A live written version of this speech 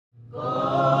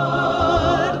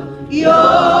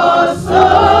You're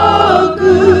so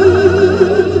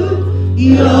good.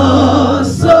 You're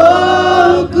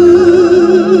so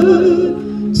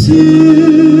good to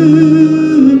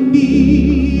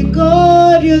me.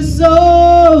 God, you're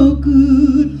so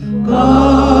good.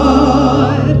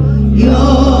 God,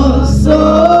 you're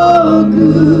so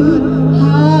good.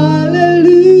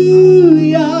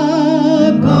 Hallelujah.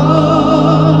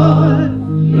 God,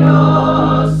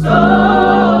 you're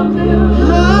so good.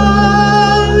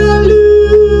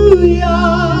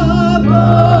 Hallelujah.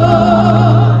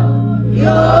 God,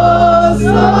 you're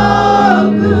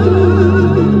so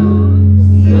good.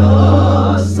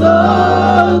 You're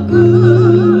so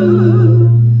good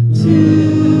to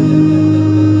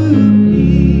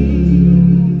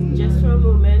me. Just for a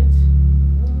moment,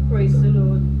 praise the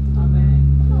Lord.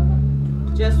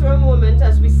 Amen. Just for a moment,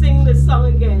 as we sing this song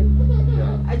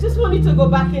again, I just want you to go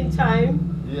back in time.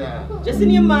 Yeah. Just in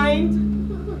your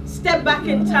mind, step back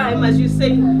in time as you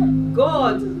sing,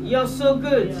 God, you're so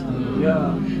good.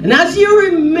 Yeah. And as you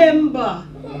remember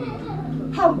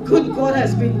how good God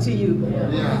has been to you,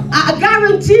 Yeah. I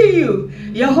guarantee you,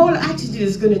 your whole attitude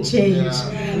is going to change.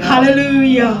 Yeah.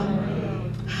 Hallelujah.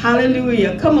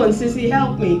 Hallelujah. Come on, sissy,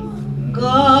 help me.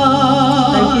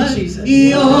 God, Thank you, Jesus.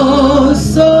 you're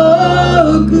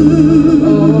so good.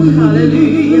 Oh,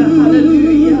 hallelujah,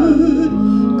 hallelujah.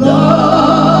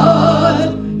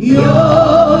 God,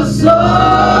 you're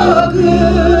so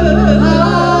good.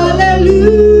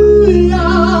 Hallelujah.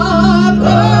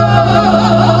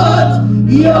 God,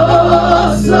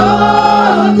 you're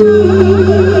so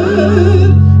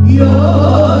good.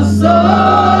 You're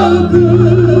so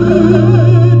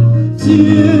good to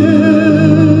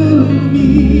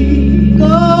me.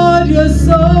 God, you're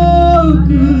so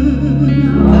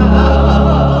good.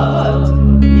 God,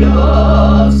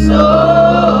 you're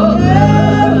so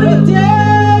every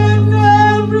day,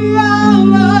 every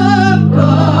hour.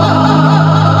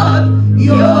 God,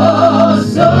 you're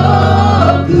so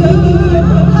good.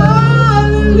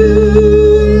 Hallelujah.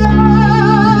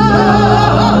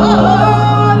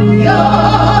 God,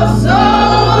 you're so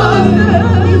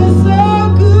good. You're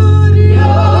so good.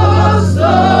 You're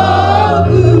so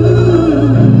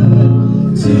good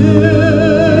to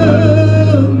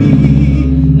me.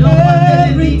 No,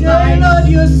 every day, Lord,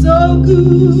 you're so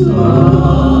good.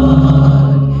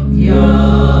 God,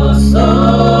 you're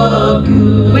so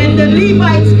good. When the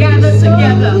Levites gathered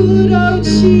together, Good, oh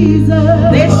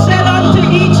Jesus. they said unto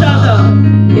each other,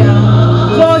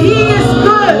 for he is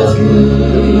good,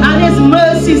 and his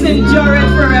mercies endureth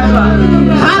forever.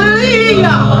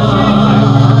 Hallelujah.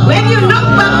 When you look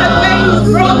back at where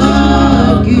he's brought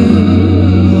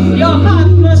you, your heart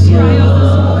must cry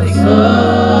out this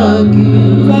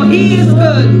morning. For he is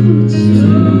good,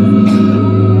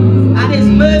 and his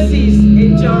mercies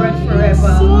endureth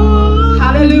forever.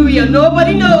 Hallelujah.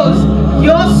 Nobody knows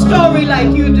your story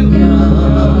like you do.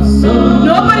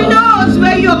 Nobody knows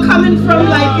where you're coming from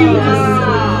like you do.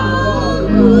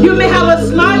 You may have a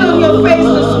smile on your face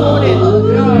this morning,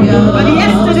 but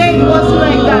yesterday it wasn't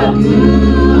like that.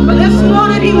 But this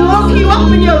morning he woke you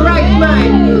up in your right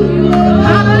mind.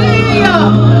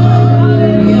 Hallelujah.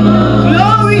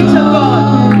 Glory to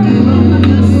God.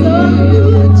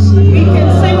 We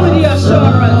can sing with the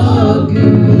assurance.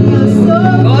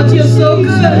 God, you're so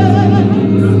good.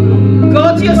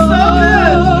 God, you're so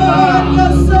good.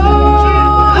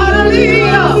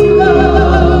 Hallelujah.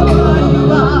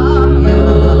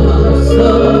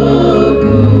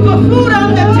 For food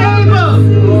on the table,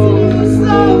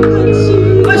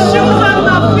 for shoes on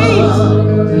my feet,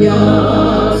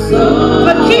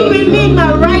 for keeping me in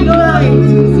my right mind.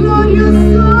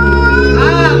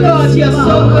 Ah, God, you're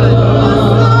so good.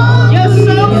 You're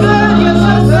so good. You're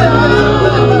so good.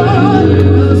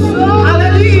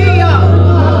 Hallelujah.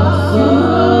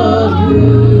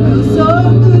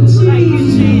 Thank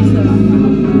you, Jesus.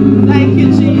 Thank you,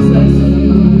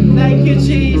 Jesus. Thank you,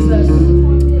 Jesus.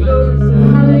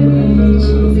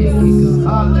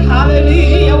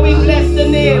 Hallelujah. We bless the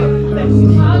name.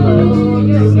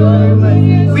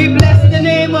 We bless the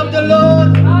name of the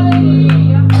Lord.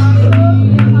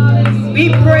 We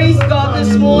praise God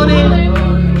this morning.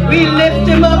 We lift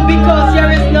him up because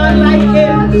there is none like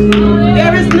him.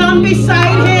 There is none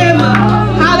beside him.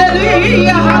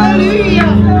 Hallelujah.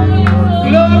 Hallelujah.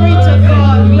 Glory to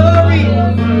God. Glory.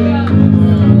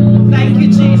 Thank you,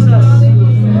 Jesus.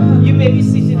 You may be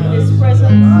seated in his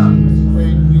presence.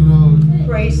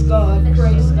 Praise God.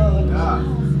 Praise God.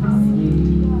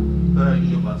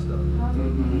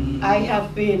 I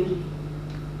have been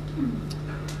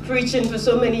preaching for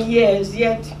so many years,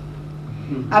 yet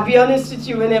I'll be honest with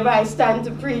you, whenever I stand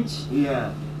to preach,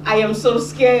 I am so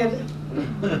scared.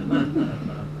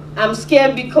 I'm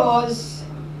scared because,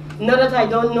 not that I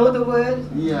don't know the word,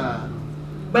 Yeah.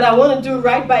 but I want to do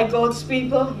right by God's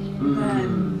people.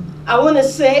 I want to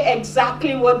say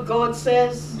exactly what God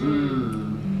says.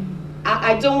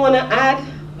 I don't want to add,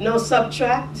 no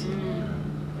subtract.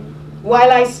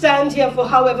 While I stand here for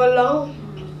however long,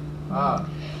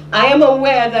 I am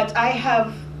aware that I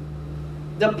have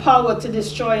the power to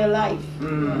destroy a life.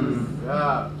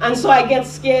 And so I get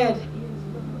scared.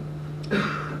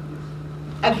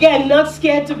 Again, not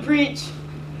scared to preach,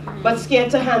 but scared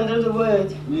to handle the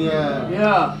word.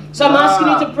 So I'm asking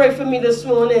you to pray for me this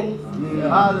morning.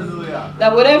 Hallelujah.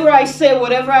 That whatever I say,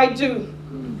 whatever I do,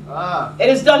 it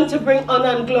is done to bring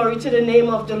honor and glory to the name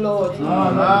of the Lord.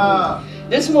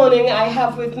 This morning I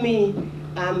have with me,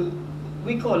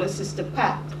 we call her Sister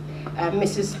Pat,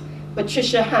 Mrs.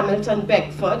 Patricia Hamilton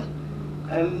Beckford.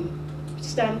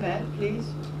 Stand back, please.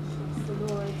 Praise the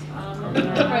Lord.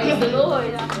 Praise the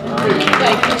Lord.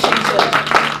 Thank you,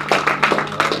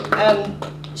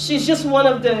 Jesus. She's just one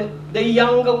of the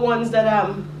younger ones that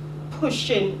I'm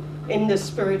pushing in the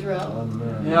spirit realm.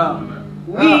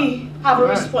 We have a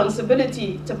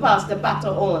responsibility to pass the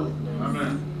baton on.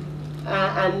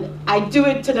 And I do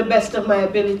it to the best of my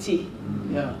ability.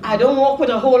 I don't walk with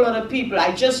a whole lot of people.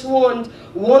 I just want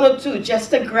one or two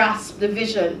just to grasp the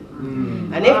vision.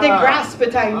 And if they grasp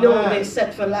it, I know they're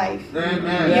set for life. You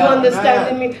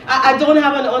understanding me? I don't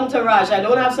have an entourage. I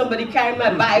don't have somebody carrying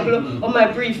my Bible or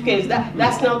my briefcase.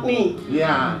 That's not me.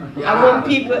 I want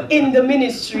people in the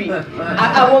ministry.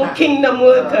 I want kingdom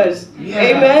workers.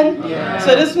 Amen?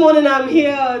 So this morning I'm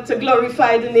here to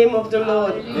glorify the name of the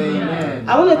Lord.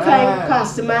 I want to thank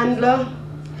Pastor Mandler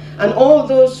and all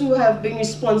those who have been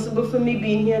responsible for me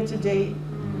being here today.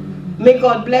 May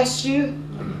God bless you,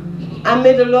 and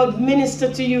may the Lord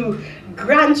minister to you,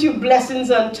 grant you blessings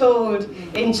untold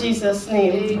in Jesus'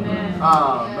 name. Amen.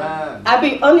 I'll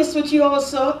be honest with you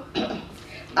also.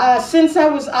 Since I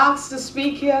was asked to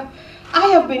speak here, I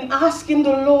have been asking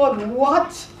the Lord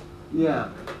what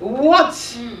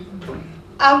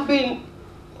I've been,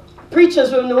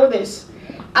 preachers will know this,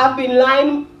 I've been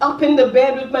lying up in the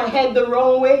bed with my head the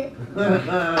wrong way.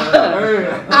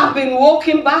 I've been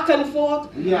walking back and forth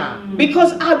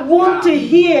because I want to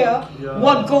hear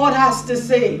what God has to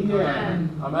say.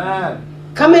 Amen.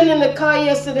 Coming in the car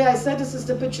yesterday, I said to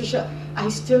Sister Patricia, I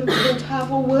still don't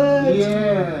have a word.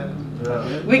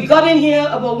 We got in here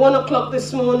about 1 o'clock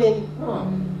this morning,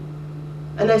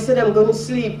 and I said I'm going to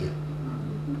sleep.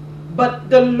 But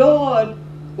the Lord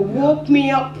woke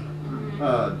me up,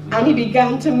 and He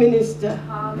began to minister.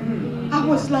 I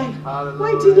was like,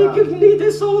 why did He give me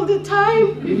this all the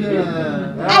time?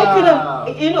 I could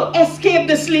have, escaped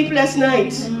the sleepless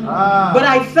nights. But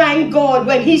I thank God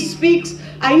when He speaks,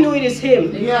 I know it is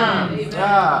Him.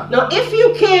 Now, if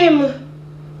you came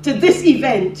to this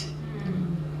event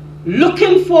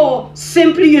looking for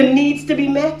simply your needs to be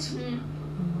met,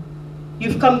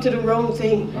 you've come to the wrong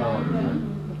thing.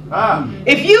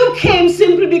 If you came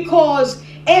simply because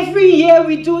every year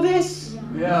we do this,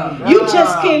 you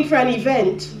just came for an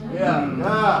event.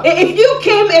 If you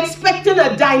came expecting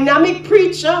a dynamic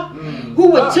preacher who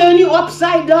would turn you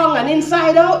upside down and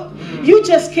inside out, you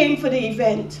just came for the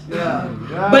event.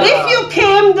 But if you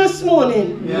came this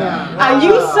morning and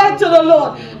you said to the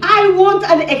Lord, I want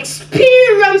an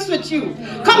experience with you.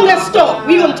 Come, let's talk.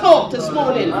 We're going to talk this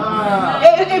morning.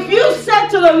 If you said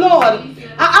to the Lord,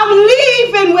 I'm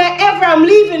leaving wherever I'm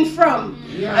leaving from,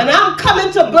 and I'm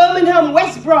coming to Birmingham,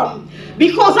 West Brom,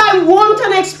 because I want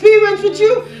an experience with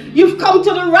you, you've come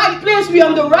to the right place. We're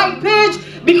on the right page,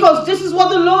 because this is what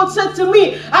the Lord said to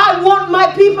me. I want my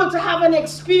people to have an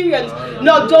experience.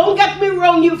 Now, don't get me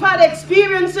wrong. You've had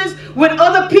experiences with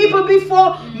other people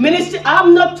before. Minister,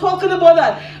 I'm not talking about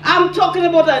that. I'm talking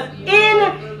about an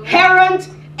inherent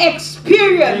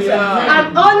experience,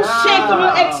 an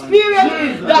unshakable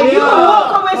experience that you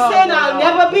walk away saying, I'll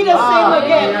never be the same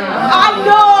again. I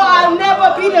know I'll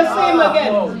never be the same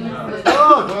again.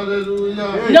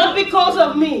 Not because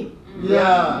of me,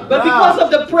 but because of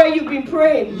the prayer you've been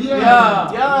praying.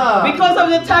 Because of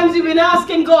the times you've been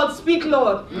asking God, speak,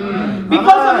 Lord.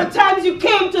 Because of the times you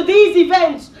came to these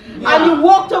events and you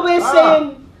walked away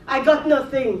saying, I got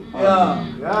nothing.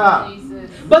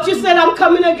 But you said, I'm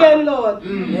coming again, Lord.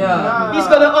 He's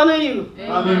going to honor you.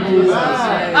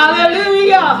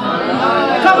 Hallelujah.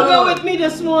 Come go with me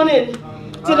this morning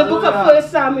to the book of 1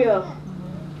 Samuel.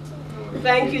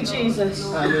 Thank you, Jesus.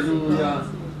 Hallelujah.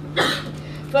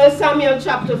 1 Samuel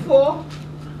chapter 4.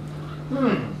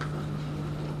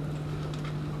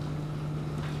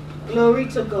 Glory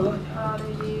to God.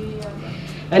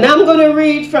 And I'm going to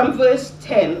read from verse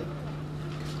 10.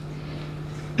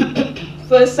 1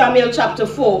 1 Samuel chapter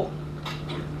 4.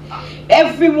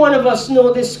 Every one of us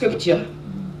know this scripture.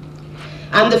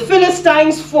 And the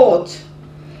Philistines fought,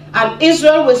 and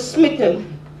Israel was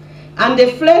smitten, and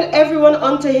they fled everyone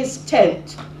unto his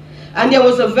tent. And there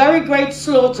was a very great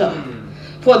slaughter,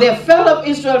 for there fell of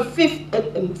Israel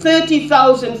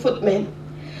 30,000 footmen.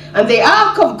 And the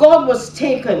ark of God was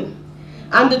taken,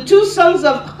 and the two sons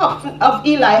of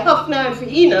Eli, Hophni and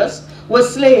Phinehas, were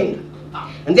slain.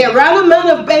 And there ran a man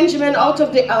of Benjamin out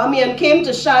of the army, and came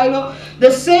to Shiloh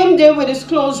the same day with his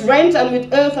clothes rent, and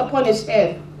with earth upon his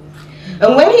head.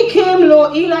 And when he came,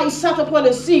 lo, Eli sat upon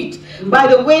a seat by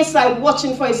the wayside,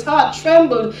 watching, for his heart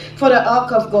trembled for the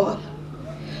ark of God.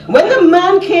 When the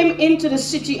man came into the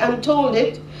city and told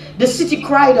it, the city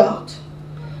cried out.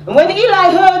 And when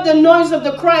Eli heard the noise of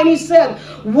the crying, he said,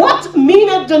 What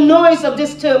meaneth the noise of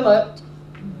this tumult?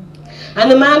 And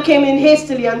the man came in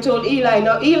hastily and told Eli.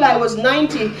 Now Eli was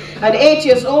 98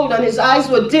 years old, and his eyes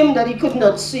were dim that he could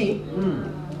not see.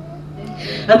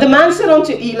 And the man said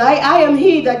unto Eli, I am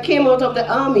he that came out of the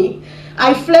army.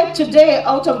 I fled today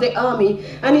out of the army.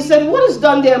 And he said, What is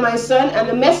done there, my son? And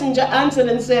the messenger answered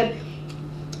and said,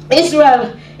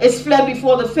 Israel is fled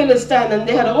before the Philistine, and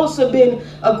there had also been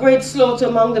a great slaughter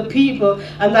among the people,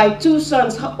 and thy two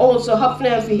sons also, Hophni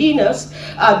and Phinehas,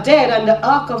 are dead, and the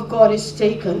ark of God is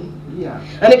taken. Yeah.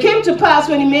 And it came to pass,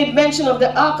 when he made mention of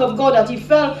the ark of God, that he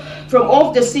fell from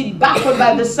off the seat backward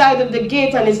by the side of the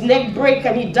gate, and his neck brake,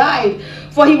 and he died.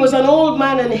 For he was an old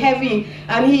man and heavy,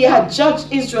 and he had judged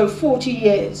Israel 40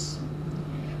 years.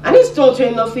 And his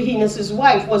daughter-in-law Phinehas, his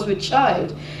wife, was with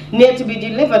child, near to be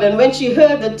delivered. And when she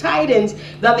heard the tidings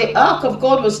that the ark of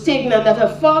God was taken, and that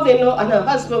her father-in-law and her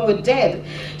husband were dead,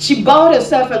 she bowed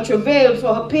herself and travailed,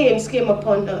 for her pains came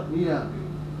upon her. Yeah.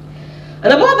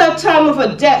 And about that time of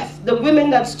her death, the women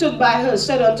that stood by her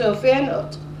said unto her, Fear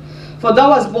not, for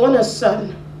thou hast borne a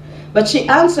son. But she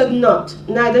answered not,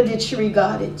 neither did she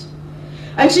regard it.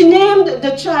 And she named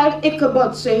the child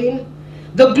Ichabod, saying,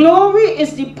 The glory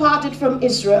is departed from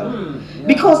Israel,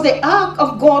 because the ark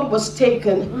of God was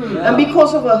taken, and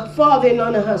because of her father-in-law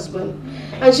and her husband.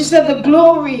 And she said, The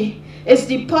glory is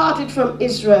departed from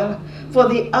Israel, for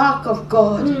the ark of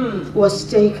God was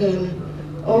taken.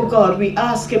 Oh God, we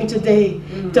ask him today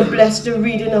to bless the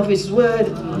reading of his word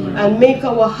and make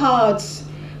our hearts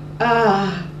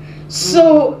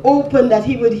so open that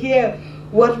he would hear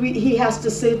what he has to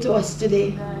say to us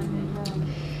today.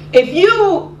 If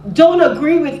you don't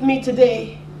agree with me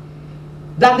today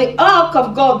that the ark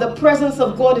of God, the presence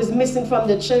of God, is missing from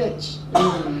the church,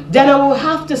 then I will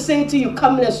have to say to you,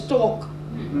 come, let's talk.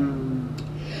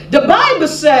 The Bible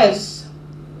says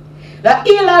that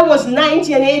Eli was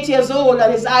 98 years old,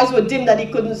 and his eyes were dim that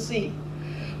he couldn't see.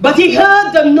 But he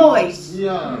heard the noise.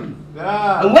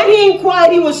 And when he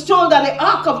inquired, he was told that the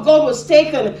ark of God was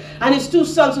taken, and his two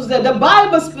sons was there. The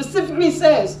Bible specifically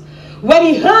says, when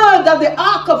he heard that the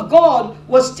ark of God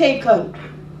was taken,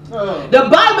 the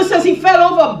Bible says he fell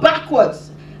over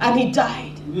backwards and he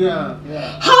died.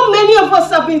 How many of us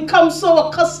have become so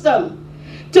accustomed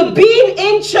to being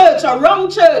in church, around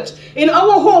church, in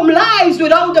our home lives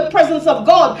without the presence of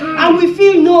God, and we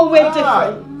feel no way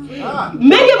different?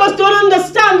 Many of us don't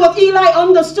understand what Eli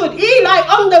understood. Eli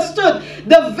understood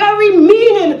the very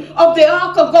meaning of the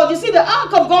ark of God. You see, the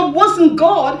ark of God wasn't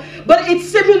God, but it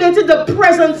simulated the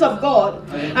presence of God.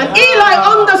 And Eli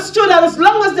understood that as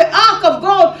long as the ark of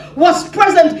God was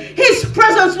present, his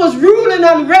presence was ruling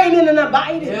and reigning and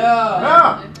abiding.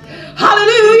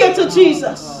 Hallelujah to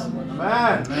Jesus.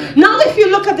 Now if you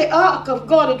look at the ark of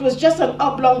God, it was just an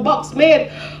oblong box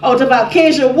made out of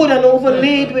acacia wood and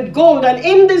overlaid with gold. And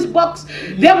in this box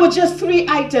there were just three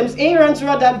items: Aaron's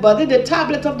rod and body, the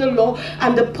tablet of the law,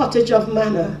 and the pottage of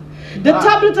manna. The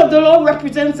tablet of the law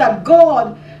represents that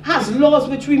God has laws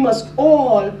which we must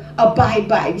all abide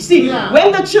by. You see,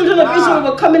 when the children of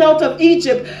Israel were coming out of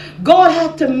Egypt, God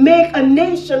had to make a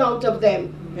nation out of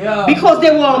them. Because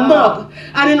they were a mob,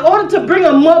 and in order to bring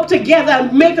a mob together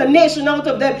and make a nation out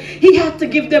of them, he had to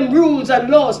give them rules and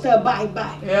laws to abide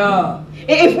by.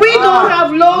 If we don't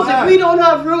have laws, if we don't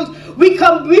have rules, we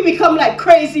become like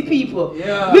crazy people.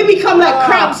 We become like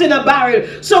crabs in a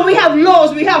barrel. So we have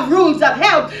laws, we have rules that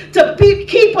help to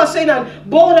keep us in and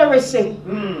border us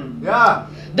in.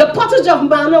 The pottage of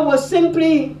manna was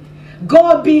simply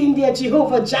God being there,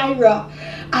 Jehovah Jireh,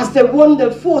 as they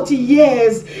wandered 40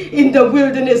 years in the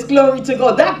wilderness. Glory to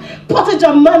God. That pottage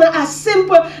of manna, as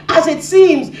simple as it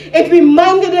seems, it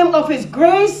reminded them of his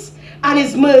grace and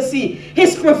his mercy,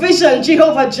 his provision,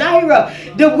 Jehovah Jireh,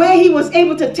 the way he was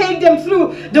able to take them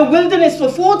through the wilderness for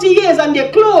 40 years, and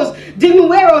their clothes didn't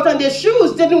wear out and their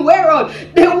shoes didn't wear out.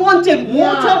 They wanted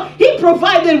water. He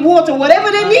provided water,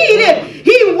 whatever they needed.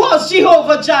 was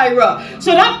Jehovah Jireh.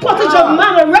 So that pottage of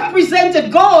manna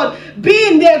represented God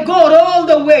being their God all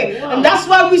the way. And that's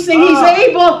why we sing He's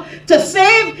able to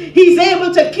save, He's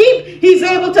able to keep, He's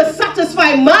able to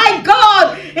satisfy. My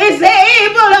God is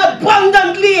able,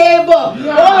 abundantly able,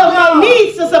 all of my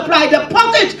needs to supply. The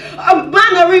pottage of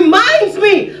manna reminds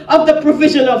me of the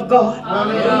provision of God.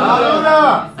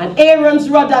 And Aaron's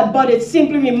rod that budded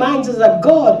simply reminds us that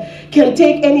God can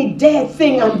take any dead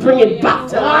thing and bring it back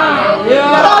to life.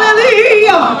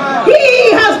 Hallelujah!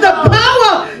 He has the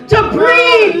power to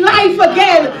breathe life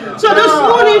again. So this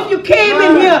morning, if you came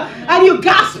in here and you're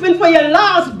gasping for your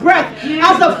last breath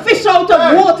as a fish out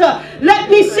of water, let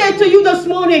me say to you this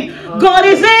morning, God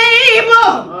is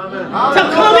able to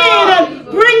come in and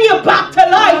bring you back to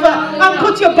life and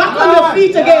put you back on your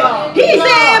feet again. He's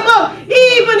able,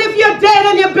 even if you're dead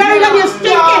and you're buried and you're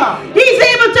stinking, He's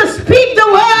able to speak the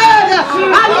word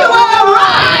and you will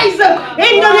arise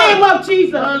in the name of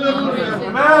Jesus.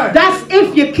 That's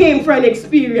if you came for an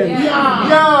experience.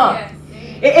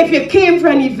 If you came for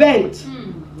an event,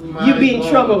 you'll be in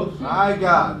trouble. My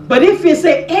God. But if you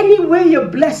say, any way you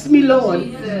bless me,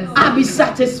 Lord, I'll be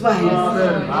satisfied.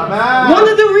 Amen. One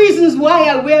of the reasons why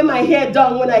I wear my hair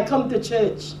down when I come to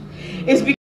church is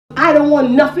because I don't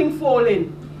want nothing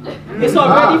falling. It's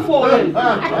already fallen.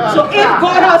 So if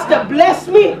God has to bless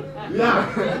me,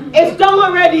 it's done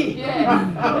already.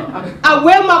 I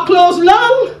wear my clothes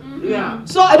long,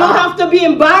 so I don't have to be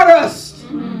embarrassed.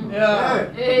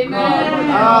 Amen.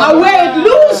 I wear it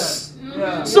loose,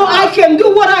 so I can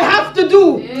do what I have to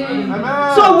do.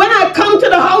 So when I come to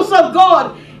the house of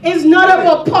God, it's not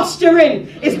about posturing,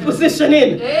 it's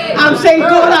positioning. I'm saying,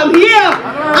 God, I'm here.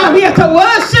 I'm here to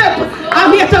worship.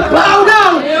 I'm here to bow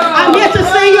down. I'm here to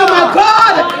say you're my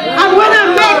God. And when I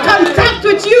make contact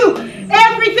with you,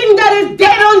 everything that is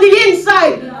dead on the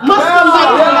inside must come back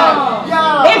to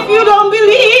life. If you don't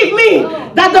believe me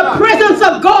that the presence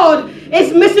of God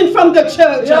is missing from the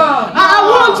church, I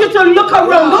want you to look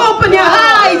around. Open your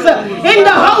eyes in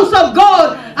the house of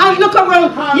God and look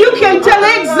around. You can tell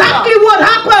exactly what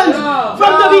happens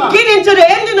from the beginning to the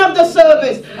ending of the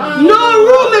service. No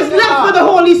room is left for the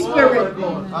Holy Spirit.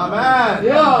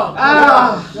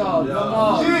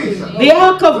 The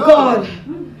Ark of God.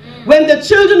 When the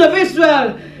children of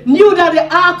Israel knew that the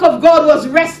Ark of God was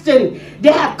resting,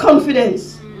 they had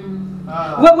confidence.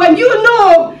 When you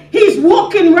know He's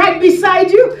walking right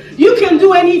beside you, you can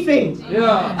do anything.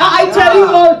 I tell you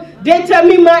all, they tell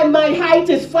me my height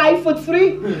is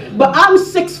 5'3", but I'm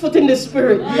 6 foot in the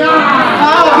spirit. Glory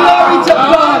to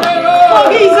God. For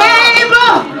He's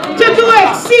able to do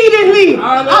exceedingly,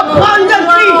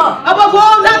 abundantly, above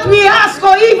all that we ask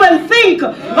or even think,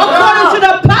 according to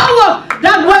the power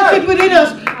that worketh within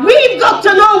us. We've got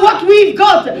to know what we've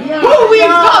got, who we've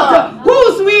got,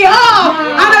 whose we are,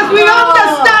 and as we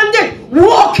understand it,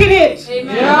 walk in it.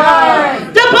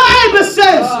 The Bible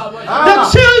says the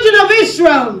children of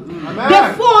Israel, they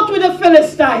fought with the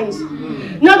Philistines.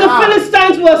 Now the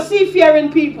Philistines were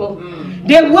seafaring people.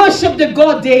 They worshipped the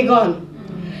god Dagon.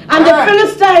 And the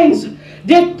Philistines,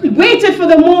 they waited for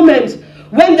the moment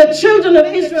when the children of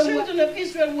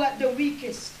Israel were at the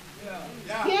weakest.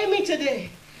 Hear me today.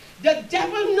 The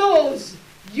devil knows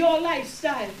your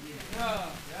lifestyle.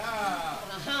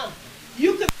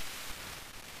 You can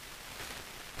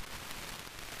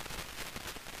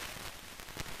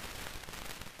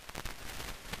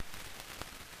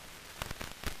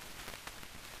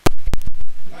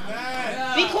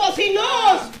because he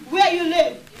knows where you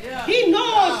live. He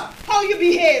knows how you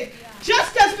behave.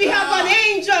 Just as we have an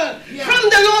angel from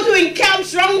the Lord who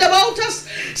encamps round about us,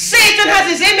 Satan has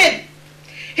his image.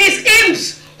 His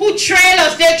imps who trail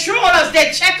us, they troll us,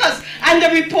 they check us, and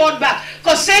they report back.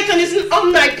 Because Satan isn't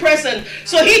omnipresent.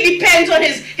 So he depends on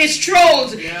his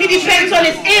trolls. He depends on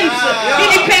his imps. He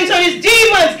depends on his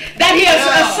demons that he has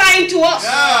assigned to us.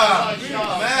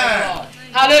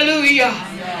 Hallelujah.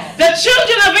 The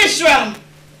children of Israel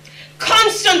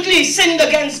constantly sinned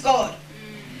against God.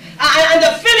 And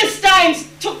the Philistines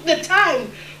took the time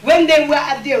when they were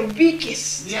at their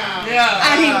weakest.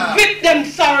 And he whipped them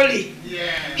thoroughly.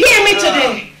 Hear me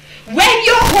today. When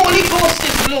your Holy Ghost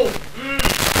is low,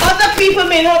 other people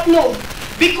may not know,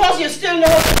 because you still know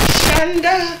how to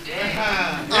shanda.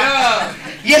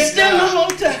 You still know how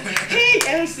to, hey,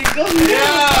 Elsie, go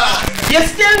You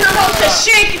still know how to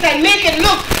shake it and make it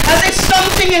look as if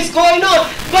something is going on.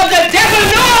 But the devil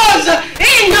knows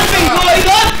ain't nothing going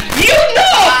on. You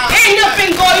know ain't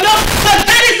nothing going on. But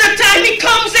that is the time he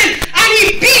comes in and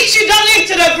he beats you down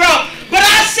into the ground. But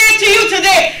I say to you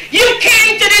today, you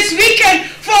came to this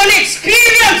weekend for an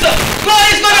experience. God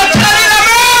is going to turn it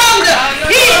around.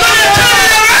 He's going to turn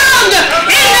it around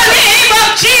in the name of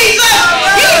Jesus.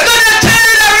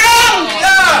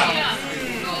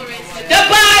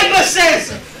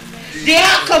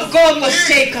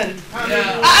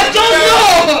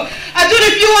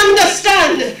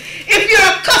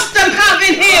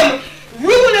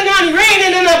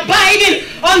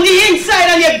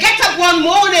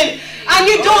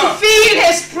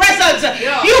 words.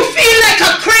 You feel like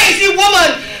a crazy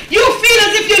woman. You feel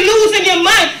as if you're losing your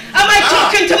mind. Am I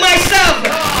talking to myself?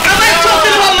 Am I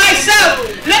talking about myself?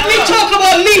 Let me talk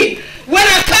about me. When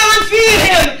I can't feel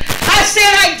him, I say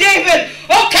like David,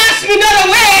 oh, cast me not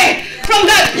away from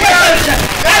that presence,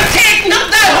 and take not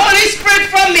that Holy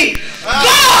Spirit from me.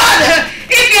 God,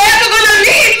 if you're ever going to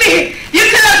leave me, you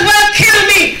can as well kill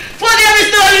me, for there is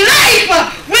no life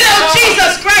without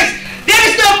Jesus Christ. There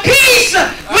is no peace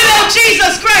without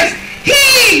Jesus Christ.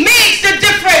 He makes the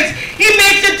difference. He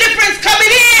makes the difference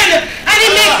coming in, and he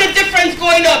makes the difference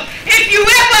going up. If you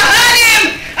ever had him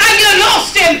and you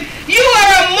lost him, you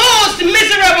are a most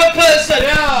miserable person.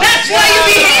 That's why you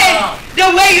behave the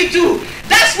way you do.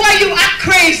 That's why you act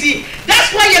crazy.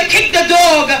 That's why you kick the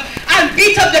dog and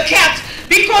beat up the cat,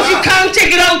 because you can't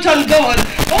take it out on God.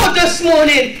 Oh, this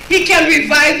morning, he can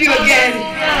revive you again.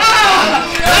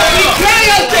 As we cry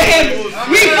out to him,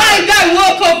 revive that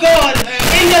work of God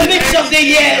in the midst of the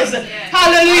years.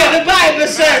 Hallelujah. The Bible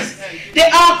says the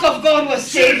ark of God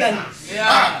was taken.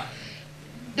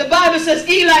 The Bible says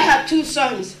Eli had two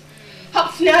sons,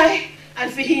 Hophni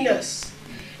and Phinehas.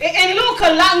 In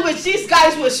local language, these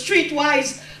guys were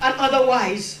streetwise and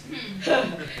otherwise.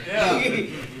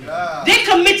 They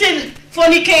committed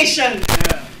fornication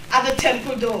at the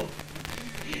temple door.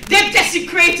 They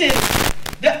desecrated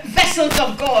the vessels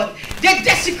of God. They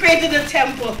desecrated the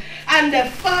temple. And the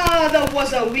father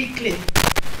was a weakling.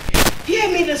 Hear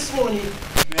me this morning.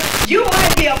 You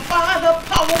might be a father,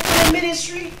 powerful in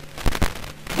ministry,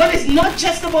 but it's not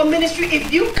just about ministry.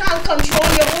 If you can't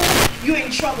control your home, you're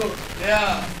in trouble.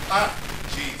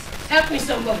 Jesus. Help me,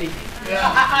 somebody.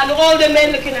 And all the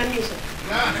men looking at me.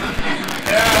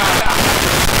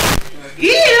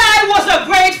 Eli was a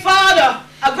great father,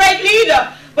 a great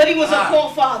leader, but he was a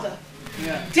poor father.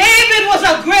 David was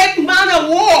a great man of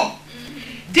war.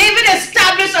 David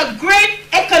established a great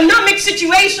economic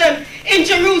situation in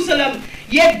Jerusalem,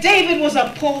 yet David was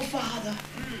a poor father.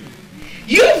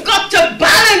 You've got to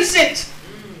balance it.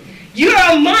 You're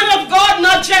a man of God,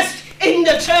 not just in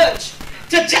the church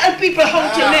to tell people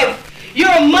how to live. You're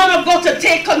a man of God to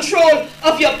take control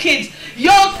of your kids.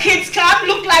 Your kids can't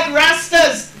look like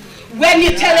rastas when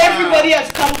you tell everybody else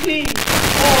come clean.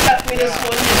 Oh, help me this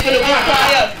morning. It's going to go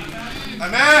quiet.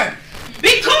 Amen.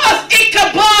 Because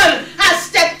Ichabod has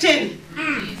stepped in.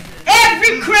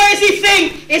 Every crazy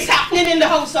thing is happening in the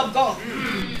house of God.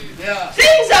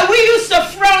 Things that we used to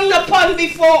frown upon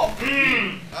before,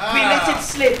 we let it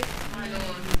slip.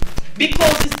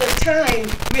 Because it's the time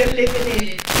we are living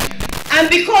in. And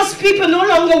because people no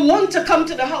longer want to come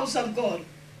to the house of God,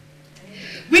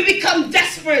 we become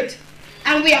desperate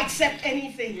and we accept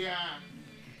anything.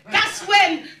 That's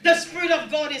when the Spirit of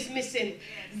God is missing.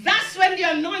 That's when the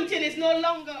anointing is no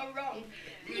longer around.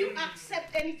 You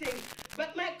accept anything.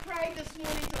 But my cry this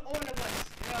morning to all of us,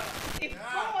 if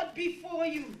God before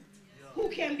you, who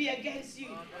can be against you?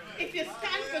 If you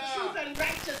stand for truth and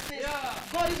righteousness,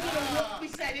 God is going to walk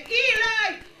beside you.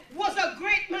 Eli was a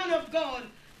great man of God,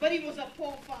 but he was a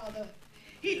poor father.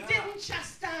 He didn't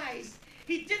chastise.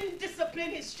 He didn't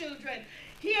discipline his children.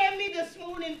 Hear me this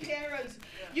morning, parents.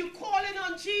 You calling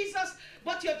on Jesus,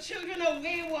 but your children are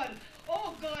wayward.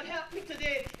 Oh, God, help me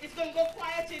today. It's going to go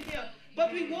quiet in here.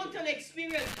 But we want an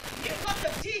experience. You've got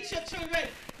to teach your children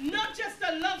not just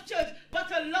to love church, but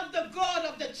to love the God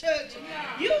of the church.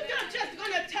 You're not just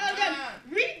going to tell them,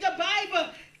 read the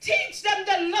Bible. Teach them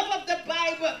the love of the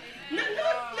Bible.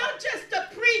 Not just to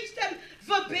preach them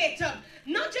verbatim.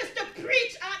 Not just to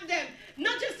preach at them.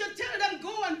 Not just to tell them,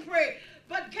 go and pray.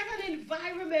 But get an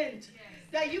environment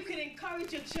that you can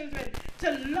encourage your children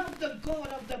to love the God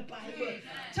of the Bible,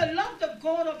 to love the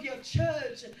God of your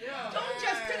church. Don't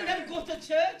just tell them go to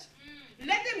church.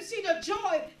 Let them see the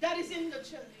joy that is in the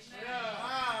church.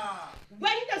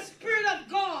 When the Spirit of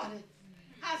God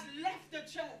has left the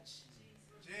church,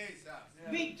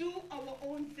 we do our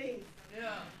own thing.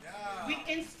 We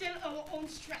instill our own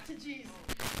strategies.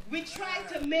 We try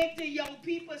to make the young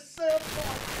people serve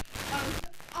God on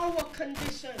our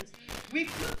conditions. We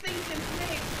put things in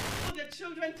place for the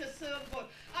children to serve God.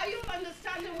 Are you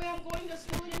understanding where I'm going this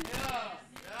morning?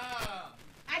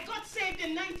 I got saved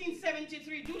in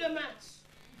 1973. Do the maths.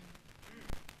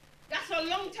 That's a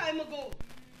long time ago.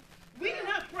 We didn't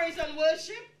have praise and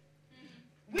worship.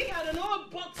 We had an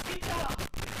old box guitar.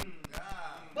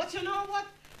 But you know what?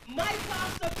 My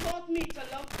pastor taught me to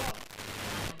love God.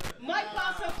 My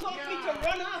pastor taught me to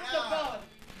run after God.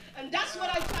 And that's what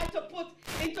I try to put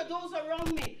into those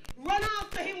around me. Run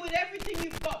after him with everything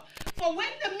you've got. For when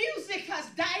the music has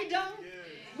died down,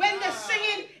 when the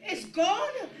singing is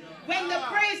gone, when the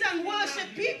praise and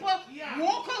worship people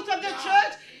walk out of the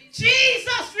church,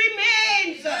 Jesus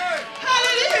remains.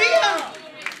 Hallelujah.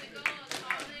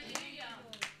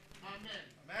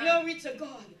 Glory to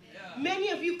God. Many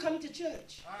of you come to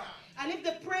church, and if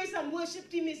the praise and worship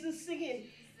team isn't singing,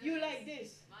 you like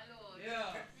this.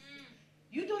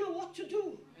 You don't know what to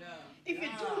do. If you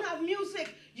don't have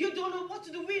music, you don't know what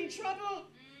to do. We're in trouble.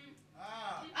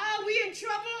 Are we in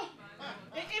trouble?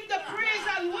 If the praise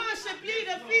and worship lead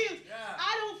the field,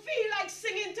 I don't feel like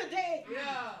singing today.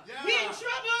 We're in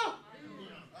trouble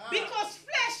because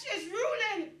flesh is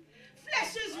ruling.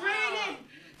 Flesh is reigning.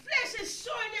 Flesh is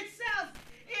showing itself.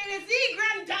 It is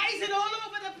aggrandizing all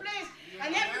over the place.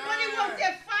 And everybody wants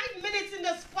their 5 minutes in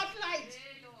the spotlight.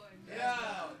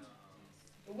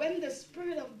 When the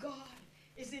Spirit of God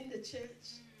is in the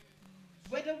church,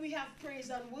 whether we have praise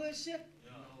and worship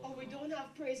or we don't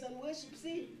have praise and worship.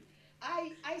 See,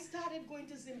 I started going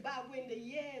to Zimbabwe in the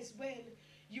years when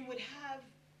you would have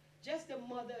just the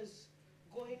mothers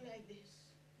going like this.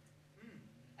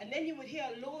 And then you would hear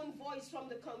a lone voice from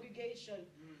the congregation.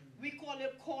 We call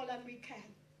it call and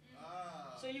recant.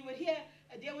 So you would hear,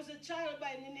 there was a child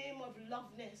by the name of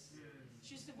Loveness.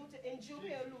 She used to go to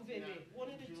Njube or Luvene, one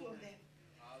of the two of them.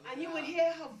 And you would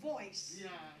hear her voice.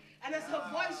 And as her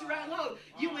voice rang out,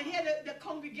 you would hear the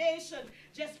congregation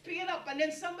just pick it up, and then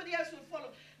somebody else would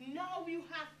follow. Now you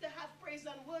have to have praise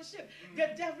and worship. The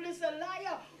devil is a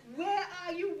liar. Where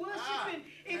are you worshiping?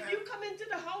 If you come into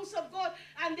the house of God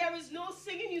and there is no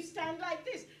singing, you stand like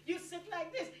this. You sit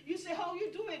like this. You say, how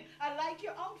you doing? I like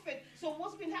your outfit. So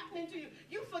what's been happening to you?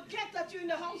 You forget that you're in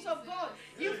the house of God.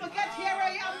 You forget, here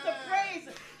I am to praise.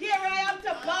 Here I am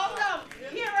to bow down.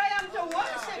 Here I am to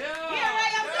worship. Here I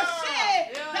am to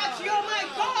say that you're my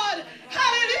God.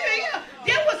 Hallelujah.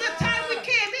 There was a time we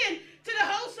came in to the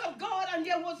house of God and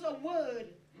there was a word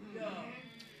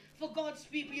for God's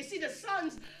people. You see, the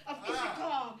sons of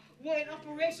Issachar were in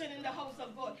operation in the house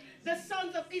of God. The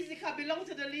sons of Issachar belonged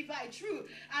to the Levite, true.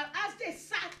 And as they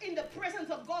sat in the presence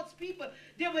of God's people,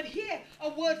 they would hear a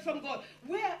word from God.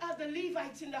 Where are the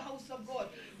Levites in the house of God?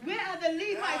 Where are the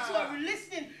Levites who are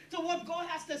listening to what God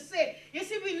has to say? You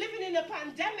see, we're living in a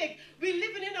pandemic. We're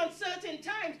living in uncertain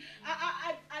times.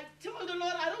 I told the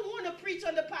Lord, I don't want to preach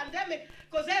on the pandemic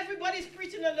because everybody's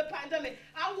preaching on the pandemic.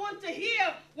 I want to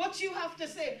hear what you have to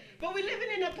say. But we're living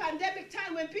in a pandemic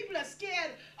time when people are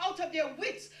scared out of their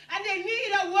wits and they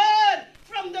need a word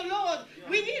from the Lord.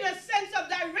 We need a sense of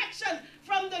direction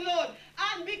from the Lord.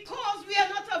 And because we are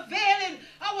not availing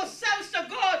ourselves to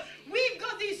God, we've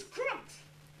got these crooks,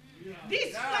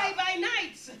 these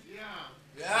fly-by-nights.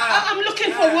 I'm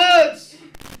looking for words.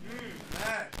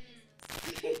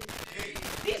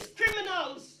 These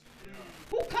criminals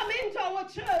who come into our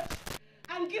church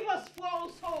and give us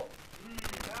false hope.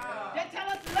 They tell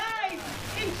us lies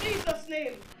in Jesus'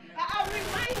 name. I'm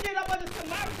reminded about the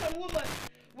Samaritan woman.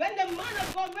 When the man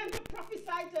of God went to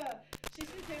prophesy to her, she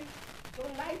said to him,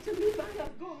 don't lie to me, man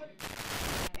of God.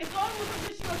 It's almost as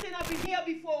if she was saying, I've been here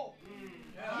before.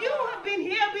 You have been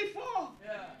here before.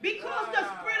 Because the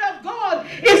Spirit of God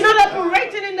is not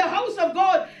operating in the house of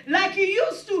God like you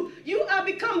used to. You have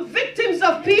become victims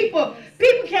of people.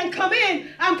 People can come in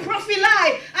and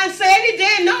prophesy and say any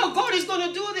day, no, God is going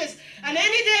to do this. And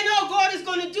any day, no, God is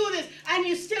going to do this. And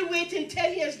you're still waiting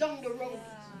 10 years down the road.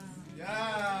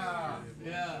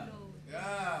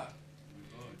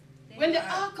 When the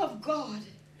ark of God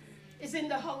is in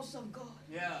the house of God.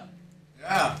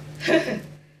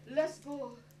 Let's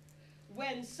go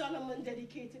when Solomon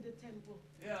dedicated the temple.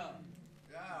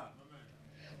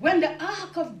 When the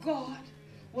ark of God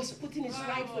was put in its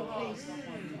rightful place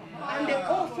and they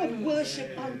offered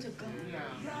worship unto God.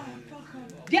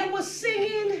 There was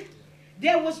singing,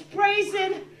 there was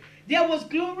praising, there was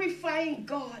glorifying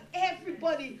God.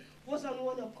 Everybody was on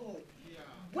one accord.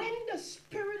 When the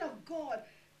Spirit of God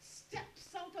steps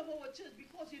out of our church,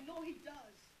 because you know He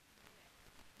does,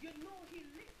 you know He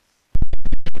lives,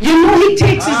 you know He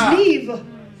takes His leave,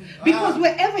 because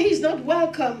wherever He's not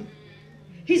welcome,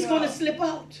 He's going to slip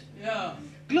out.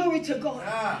 Glory to God.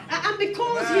 And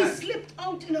because He slipped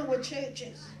out in our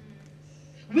churches,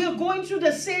 we're going through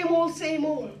the same old,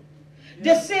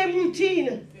 the same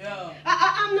routine.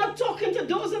 I'm not talking to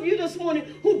those of you this morning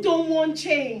who don't want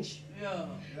change.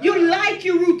 You like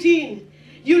your routine.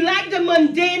 You like the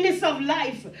mundaneness of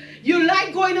life. You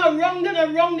like going around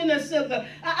and around in a circle.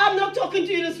 I'm not talking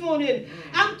to you this morning.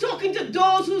 I'm talking to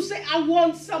those who say, I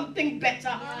want something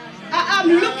better. I'm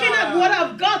looking at what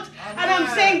I've got and I'm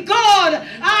saying, God,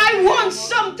 I want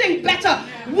something better.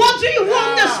 What do you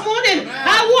want this morning?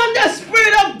 I want the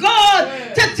Spirit of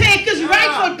God to take His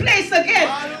rightful place again.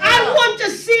 I want to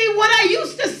see what I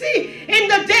used to see in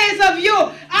the days of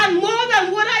yore. And more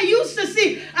than what I used to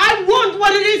see, I want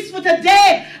what it is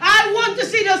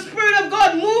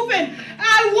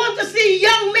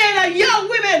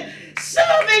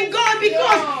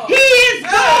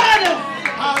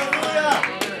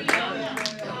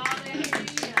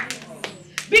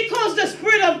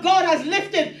of God has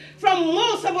lifted from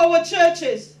most of our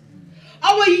churches.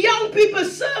 Our young people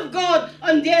serve God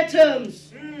on their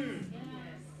terms.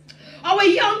 Our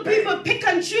young people pick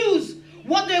and choose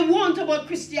what they want about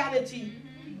Christianity.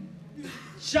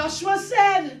 Joshua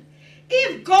said,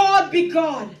 if God be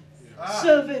God,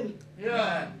 serve him.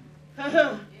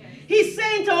 He's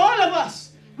saying to all of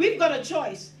us, we've got a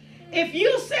choice. If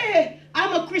you say,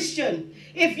 I'm a Christian,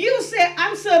 if you say,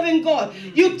 I'm serving God,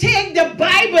 you take the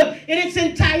Bible in its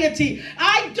entirety.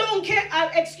 I don't care,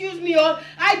 excuse me all,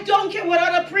 I don't care what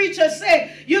other preachers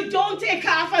say. You don't take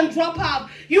half and drop half.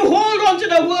 You hold on to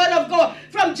the word of God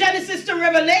from Genesis to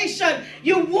Revelation.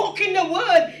 You walk in the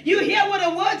word. You hear what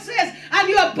the word says and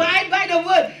you abide by the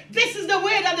word. This is the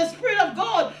way that the Spirit of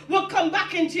God will come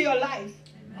back into your life.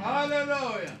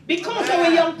 Hallelujah. Because our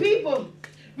young people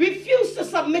refuse to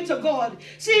submit to God.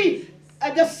 See,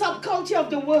 the subculture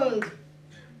of the world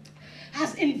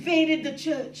has invaded the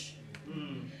church.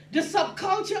 The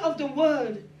subculture of the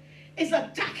world is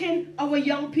attacking our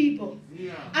young people.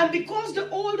 And because the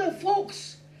older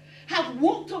folks have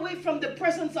walked away from the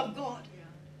presence of God,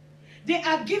 they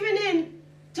are giving in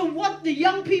to what the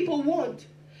young people want,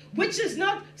 which is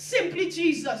not simply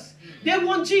Jesus. They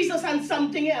want Jesus and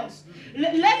something else.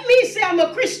 Let me say I'm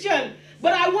a Christian,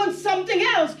 but I want something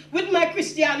else with my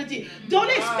Christianity.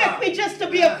 Don't expect me just to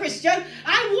be a Christian.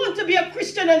 I want to be a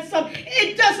Christian and some.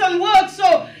 It doesn't work.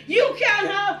 So you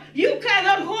cannot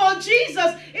hold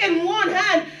Jesus in one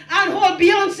hand and hold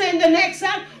Beyonce in the next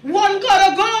hand. One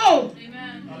gotta go.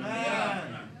 Amen.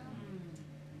 Amen.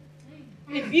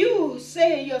 If you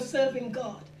say you're serving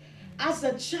God as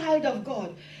a child of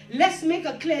God, let's make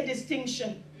a clear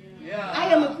distinction. I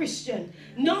am a Christian,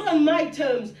 not on my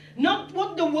terms, not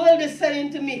what the world is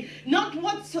saying to me, not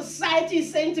what society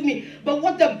is saying to me, but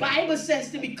what the Bible says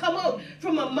to me. Come out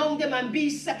from among them and be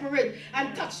separate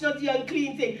and touch not the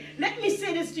unclean thing. Let me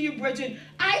say this to you, brethren.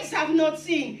 Eyes have not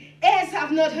seen, ears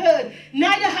have not heard,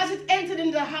 neither has it entered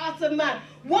into the heart of man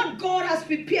what God has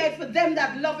prepared for them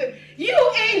that love him. You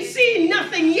ain't seen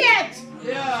nothing yet.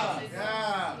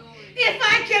 If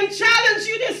I can challenge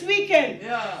you this weekend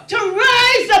to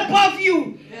rise above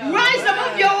you, rise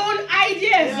above your own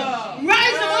ideas,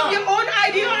 rise above your own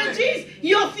ideologies,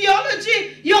 your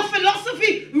theology, your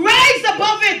philosophy, rise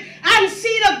above it and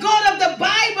see the God of the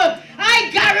Bible. I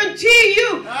guarantee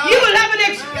you, you will have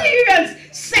an experience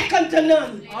second to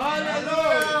none.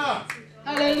 Hallelujah.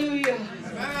 Hallelujah.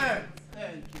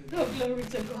 Amen. Oh, glory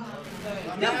to God.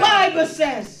 The Bible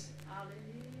says,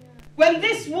 when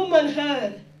this woman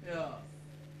heard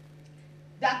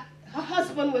that her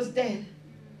husband was dead,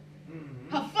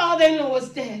 her father-in-law was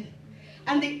dead,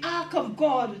 and the ark of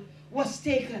God was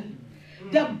taken,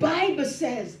 the Bible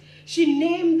says she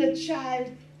named the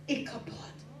child Ichabod,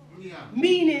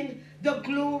 meaning the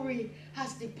glory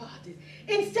has departed.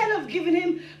 Instead of giving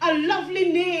him a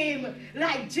lovely name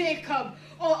like Jacob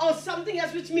or something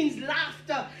else which means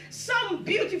laughter, some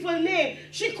beautiful name,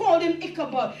 she called him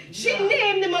Ichabod. She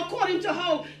named him according to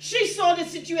how she saw the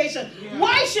situation.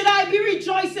 Why should I be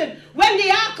rejoicing when the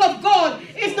ark of God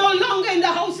is no longer in the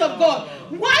house of God?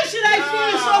 Why should I feel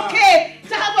it's okay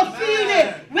to have a field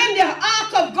day when the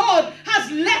ark of God has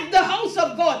left the house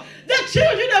of God? The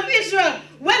children of Israel,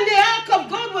 when the ark of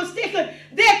God was taken,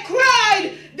 they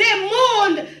cried, they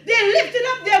mourned, they lifted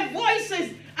up their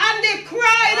voices, and they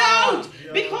cried out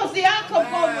because the ark of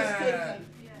God was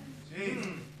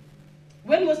taken.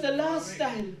 When was the last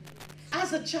time,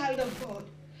 as a child of God,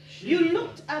 you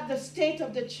looked at the state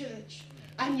of the church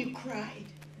and you cried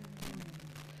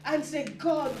and said,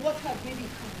 God, what have we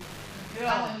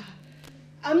become?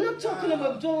 I'm not talking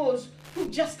about those who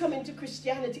just come into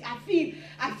Christianity. I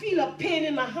feel a pain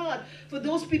in my heart for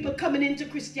those people coming into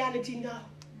Christianity now.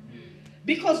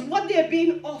 Because what they're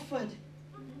being offered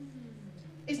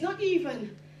is not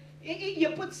even.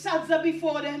 You put salsa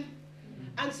before them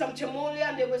and some chamolia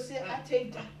and they will say, I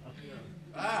take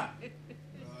that.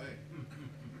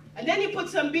 And then you put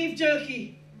some beef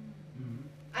jerky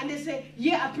and they say,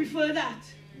 yeah, I prefer that.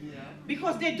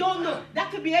 Because they don't know.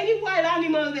 That could be any wild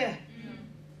animal there.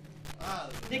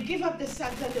 They give up the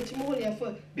salsa and the chamolia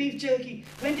for beef jerky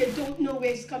when they don't know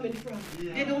where it's coming from.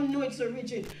 They don't know its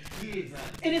origin.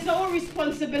 It is our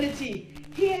responsibility.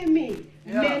 Hear me,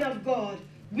 men of God,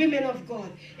 women of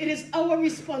God. It is our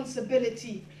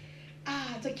responsibility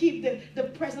to keep the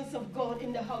presence of God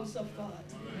in the house of God.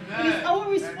 It is our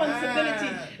responsibility.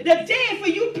 The day for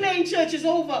you playing church is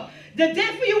over. The day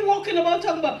for you walking about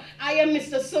talking about, I am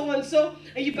Mr. So-and-so,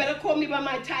 and you better call me by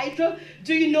my title.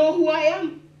 Do you know who I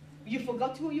am? You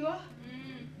forgot who you are?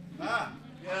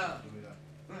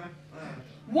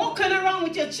 walking around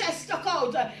with your chest stuck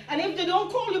out, and if they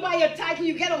don't call you by your title,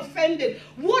 you get offended.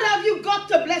 What have you got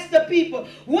to bless the people?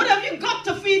 What have you got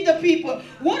to feed the people?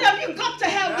 What have you got to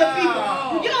help the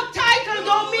people? Your title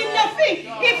don't mean nothing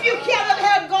if you cannot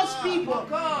help God's people.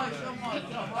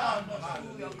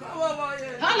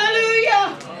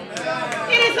 Hallelujah.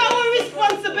 It is our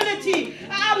responsibility.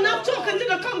 I'm not talking to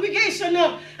the congregation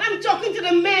now. I'm talking to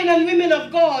the men and women of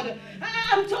God.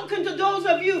 I'm talking to those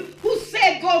of you who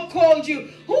said God called you,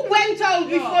 who went out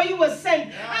before you were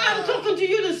sent. I'm talking to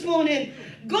you this morning.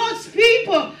 God's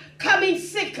people come in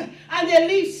sick and they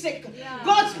leave sick.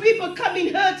 God's people come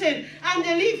in hurting and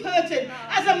they leave hurting.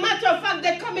 As a matter of fact,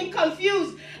 they come in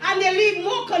confused and they leave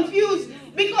more confused,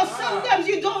 because sometimes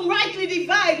you don't rightly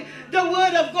divide the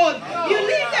word of God. You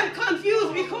leave them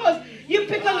confused because you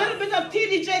pick a little bit of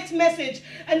T.D. Jakes' message,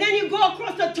 and then you go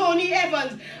across to Tony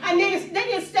Evans, and then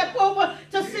you step over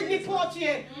to Sidney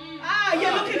Poitier.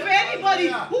 You're looking for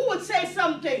anybody who would say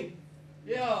something.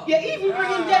 You're even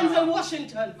bringing Denzel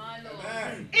Washington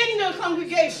in the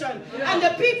congregation, and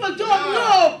the people don't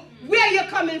know where you're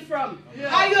coming from.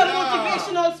 Are you a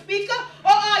motivational speaker,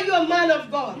 or are you a man of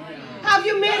God? Have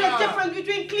you made a difference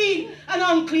between clean and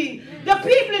unclean? The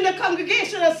people in the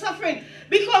congregation are suffering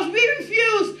because we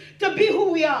refuse to be who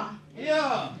we are.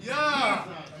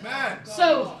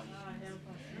 So,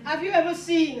 have you ever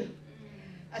seen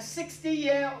a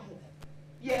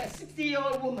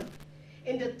 60-year-old woman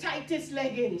in the tightest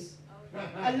leggings,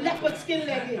 a leopard skin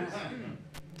leggings,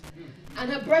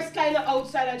 and her breast kind of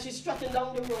outside, and she's strutting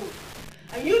down the road?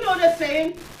 And you know the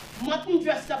saying, mutton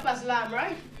dressed up as lamb,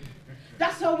 right?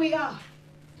 That's how we are.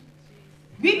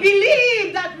 We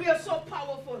believe that we are so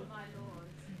powerful.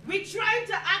 We try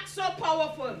to act so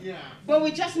powerful, but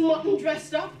we just mutton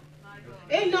dressed up.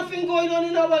 Ain't nothing going on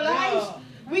in our lives.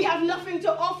 We have nothing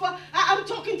to offer. I'm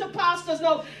talking to pastors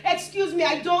now. Excuse me,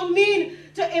 I don't mean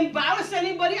to embarrass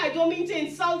anybody. I don't mean to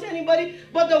insult anybody.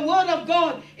 But the word of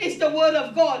God is the word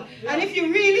of God. And if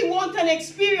you really want an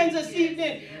experience this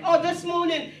evening or this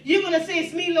morning, you're going to say,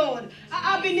 it's me, Lord.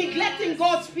 I've been neglecting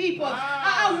God's people.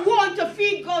 I want to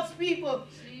feed God's people.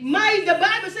 The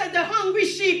Bible says the hungry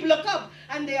sheep look up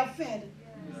and they are fed.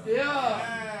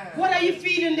 What are you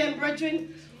feeding them,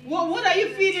 brethren? What are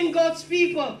you feeding God's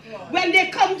people when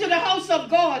they come to the house of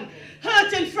God,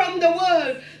 hurting from the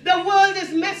world? The world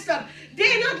is messed up.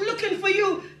 They're not looking for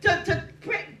you to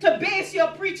base your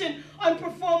preaching on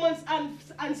performance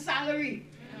and salary.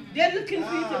 They're looking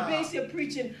for you to base your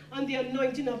preaching on the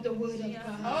anointing of the word of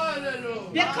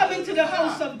God. They're coming to the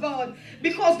house of God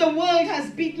because the world has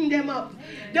beaten them up.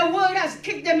 The world has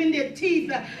kicked them in their teeth,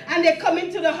 and they're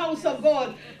coming to the house of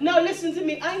God. Now listen to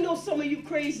me. I know some of you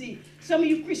crazy. Some of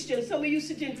you Christians, some of you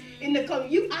sitting in the corner,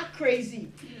 you act crazy.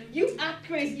 You act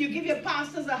crazy. You give your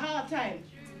pastors a hard time.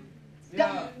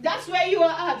 That's where you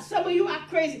are at. Some of you are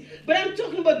crazy. But I'm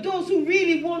talking about those who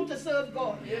really want to serve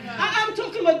God. I'm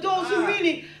talking about those who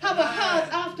really have a heart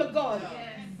after God.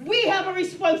 We have a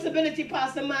responsibility,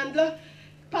 Pastor Mandla,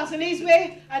 Pastor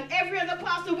Leesway, and every other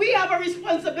pastor. We have a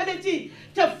responsibility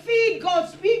to feed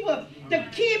God's people, to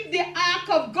keep the ark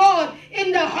of God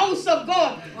in the house of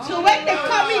God. So when they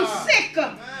come in sick,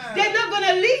 they're not going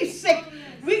to leave sick.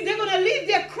 They're going to leave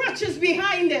their crutches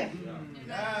behind them.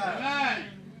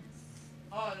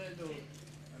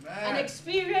 An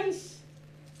experience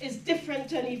is different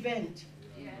than an event.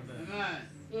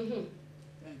 Thank you,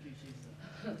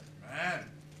 Jesus.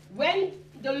 When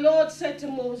the Lord said to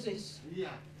Moses,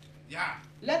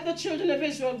 let the children of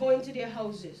Israel go into their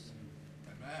houses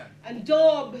and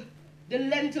daub the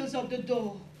lintels of the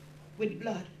door with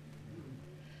blood.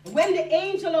 When the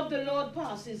angel of the Lord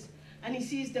passes and he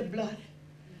sees the blood,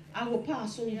 I will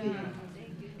pass over you.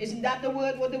 Isn't that the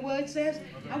word, what the word says?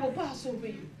 I will pass over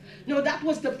you. No, that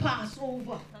was the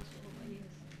Passover.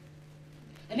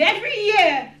 And every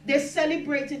year they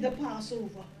celebrated the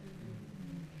Passover.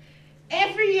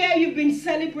 Every year you've been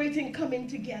celebrating coming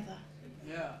together.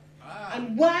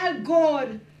 And while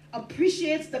God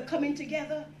appreciates the coming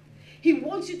together, he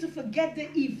wants you to forget the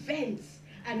events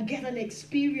and get an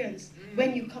experience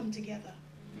when you come together.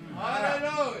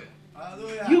 Hallelujah.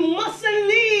 You mustn't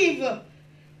leave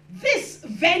this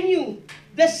venue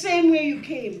the same way you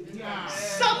came.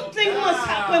 Something must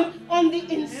happen on the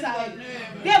inside.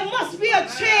 There must be a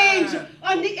change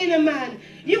on the inner man.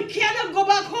 You cannot go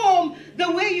back home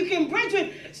the way you came.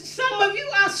 Brethren, some of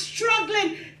you are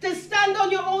struggling to stand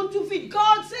on your own 2 feet.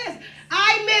 God says,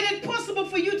 I made it possible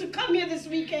for you to come here this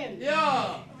weekend.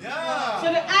 So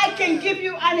that I can give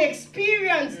you an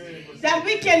experience that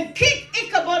we can kick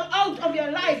Ichabod out of your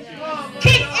life.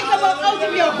 Kick Ichabod out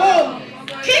of your home.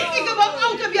 Kick Ichabod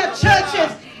out of your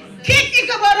churches. Kick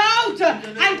Ichabod out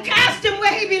and cast him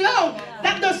where he belongs,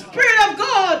 that the Spirit of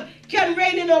God can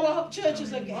reign in our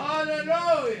churches again.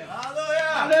 Hallelujah.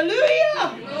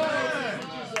 Hallelujah.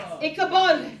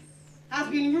 Ichabod has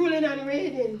been ruling and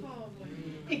reigning.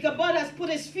 Ichabod has put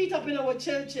his feet up in our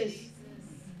churches,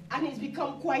 and he's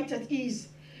become quite at ease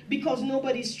because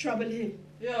nobody's troubling him.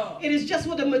 Yeah. It is just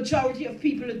what the majority of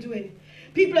people are doing.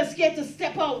 People are scared to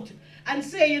step out and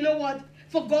say, you know what,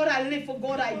 for God I live, for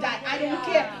God I die. I don't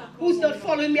care who's not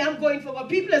following me, I'm going for God.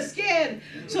 People are scared,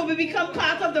 so we become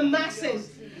part of the masses.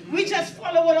 We just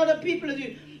follow what other people are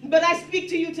doing. But I speak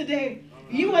to you today.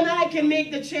 You and I can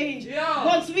make the change. Yeah.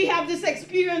 Once we have this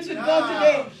experience with God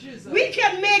today, we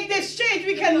can make this change.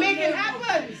 We can make it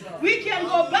happen. We can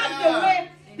go back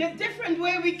the different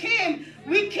way we came.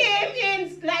 We came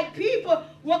in like people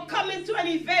were coming to an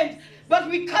event, but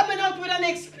we're coming out with an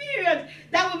experience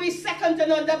that will be second to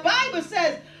none. The Bible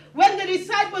says, when the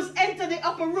disciples entered the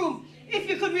upper room, if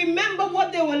you could remember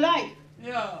what they were like,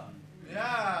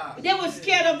 they were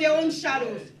scared of their own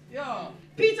shadows.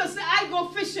 Peter said, I go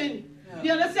fishing.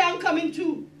 The other said, I'm coming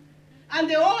too. And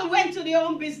they all went to their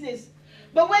own business.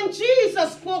 But when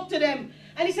Jesus spoke to them,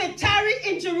 and he said, tarry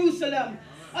in Jerusalem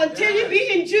until you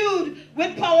be endued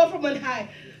with power from on high.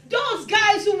 Those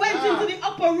guys who went into the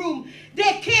upper room,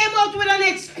 they came out with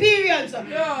an experience.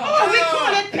 Oh, we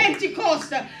call it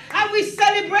Pentecost. And we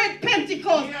celebrate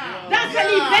Pentecost. That's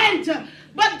an event.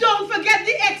 But don't forget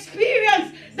the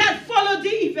experience that followed the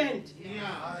event.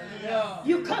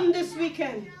 You come this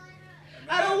weekend.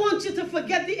 I don't want you to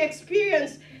forget the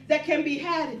experience that can be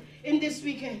had in this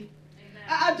weekend.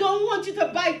 I don't want you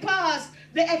to bypass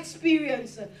the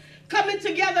experience. Coming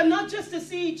together not just to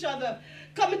see each other.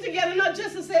 Coming together not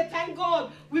just to say, thank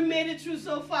God we made it through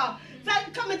so far.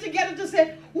 Coming together to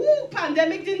say, ooh,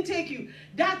 pandemic didn't take you.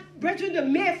 That, brethren, the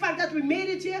mere fact that we made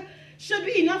it here should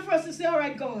be enough for us to say, all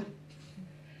right, God,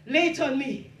 lay it on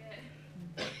me.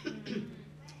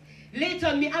 Lay it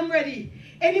on me, I'm ready.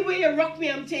 Any way you rock me,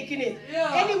 I'm taking it.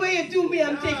 Any way you do me,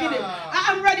 I'm taking it.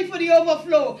 I'm ready for the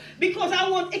overflow because I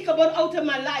want Ichabod out of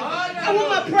my life. I want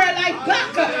my prayer life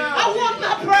back. I want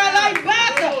my prayer life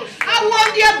back. I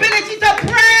want the ability to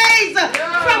praise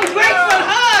from grateful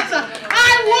hearts.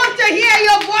 I want to hear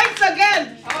your voice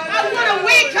again. I want to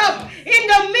wake up in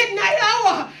the midnight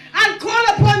hour and call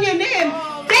upon your name.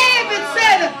 David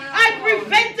said, I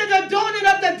prevented the dawning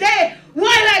of the day while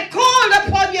I called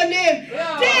upon your name.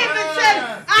 David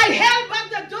said, I held back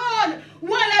the dawn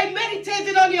while I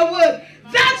meditated on your word.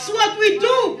 That's what we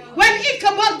do when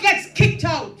Ichabod gets kicked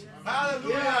out.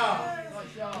 Hallelujah.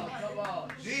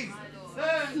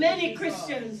 Many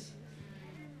Christians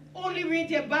only read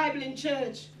their Bible in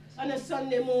church on a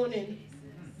Sunday morning.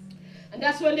 And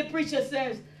that's when the preacher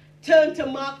says, turn to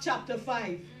Mark chapter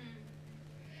 5.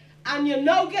 And you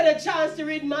now get a chance to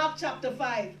read Mark chapter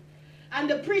 5. And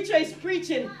the preacher is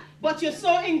preaching, but you're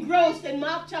so engrossed in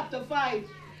Mark chapter 5,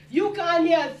 you can't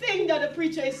hear a thing that the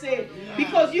preacher is saying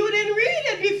because you didn't read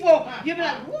it before. You're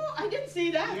like, whoa, I didn't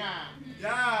see that.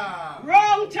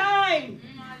 Wrong time.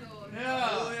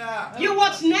 You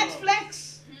watch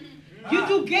Netflix. You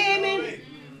do gaming.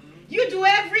 You do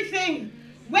everything.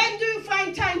 When do you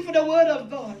find time for the word of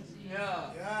God?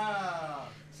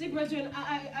 See, brethren,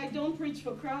 I don't preach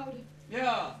for crowd.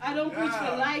 I don't preach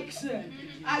for likes.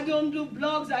 I don't do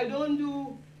blogs. I don't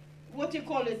do, what you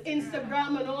call it,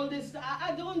 Instagram and all this.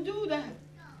 I don't do that.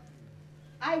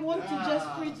 I want to just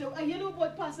preach. You know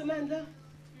what, Pastor Amanda?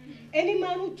 Any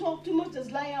man who talks too much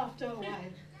is lie after a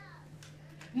while.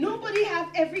 Nobody have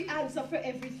every answer for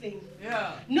everything.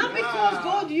 Not because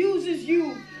God uses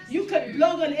you, you could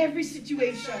blog on every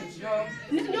situation.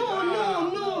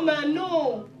 No, man,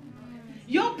 no.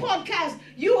 Your podcast,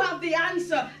 you have the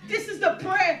answer. This is the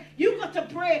prayer. You got to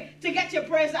pray to get your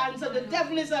prayers answered. The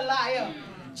devil is a liar.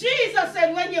 Jesus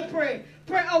said when you pray,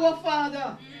 pray our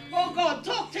Father. Oh God,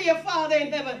 talk to your Father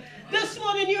in heaven. This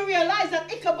morning you realize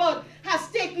that Ichabod has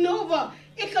taken over.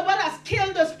 Ichabod has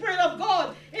killed the Spirit of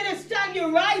God. It is time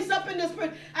you rise up in the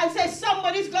Spirit and say,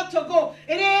 somebody's got to go.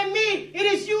 It ain't me. It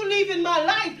is you leaving my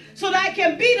life so that I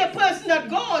can be the person that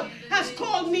God has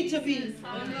called me to be.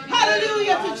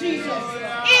 Hallelujah to Jesus.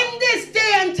 In this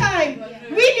day and time,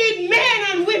 we need men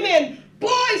and women,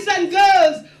 boys and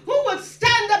girls, who would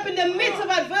stand up in the midst of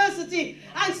adversity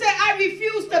and say, I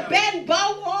refuse to bend,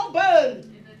 bow, or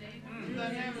burn. In the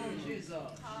name of Jesus.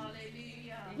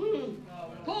 Hallelujah.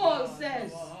 Paul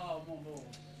says,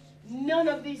 none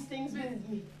of these things move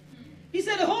me. He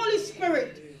said, the Holy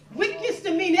Spirit witnessed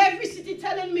to me in every city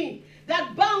telling me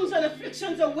that bounds and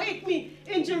afflictions await me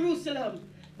in Jerusalem.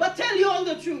 But tell you all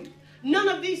the truth, none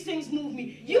of these things move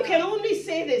me. You can only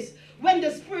say this when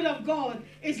the Spirit of God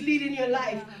is leading your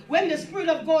life, when the Spirit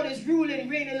of God is ruling,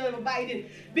 reigning, and abiding.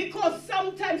 Because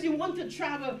sometimes you want to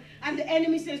travel and the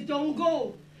enemy says, don't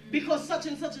go, because such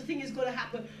and such a thing is going to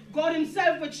happen. God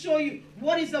himself would show you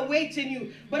what is awaiting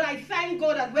you. But I thank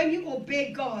God that when you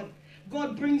obey God,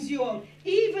 God brings you out.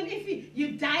 Even if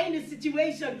you die in the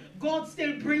situation, God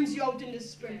still brings you out in the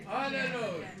Spirit.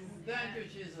 Hallelujah. Thank you,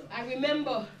 Jesus. I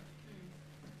remember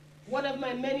one of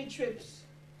my many trips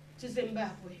to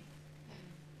Zimbabwe.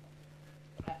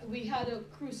 We had a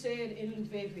crusade in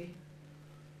Luveve.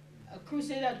 A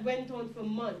crusade that went on for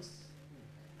months.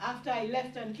 After I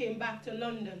left and came back to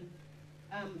London,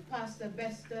 Pastor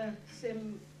Bester,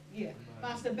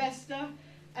 Pastor Bester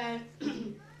and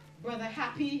Brother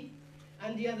Happy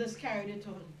and the others carried it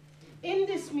on. In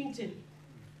this meeting,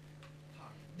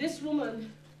 this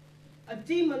woman, a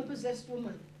demon-possessed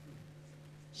woman,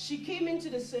 she came into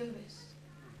the service.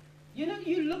 You know,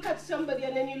 you look at somebody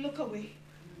and then you look away.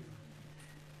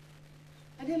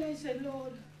 And then I said,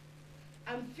 Lord,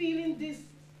 I'm feeling this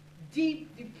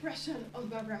deep depression on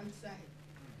my right side.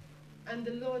 And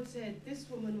the Lord said, this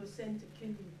woman was sent to kill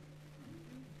you.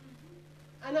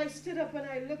 And I stood up and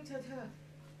I looked at her.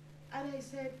 And I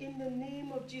said, in the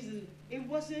name of Jesus. It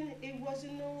wasn't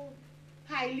no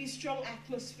highly strong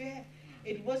atmosphere.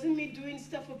 It wasn't me doing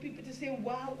stuff for people to say,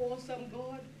 wow, awesome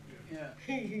God.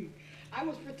 Yeah. I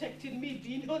was protecting me,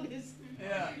 being honest.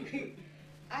 Yeah.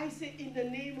 I say, in the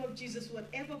name of Jesus,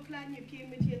 whatever plan you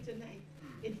came with here tonight,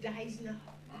 it dies now.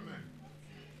 Amen.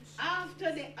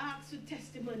 After they asked for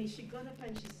testimony, she got up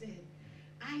and she said,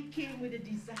 I came with a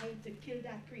desire to kill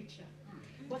that preacher,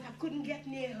 but I couldn't get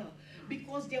near her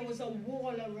because there was a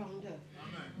wall around her.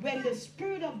 Amen. When the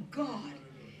Spirit of God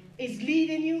is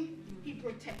leading you, he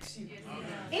protects you. Amen.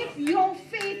 If your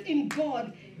faith in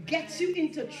God gets you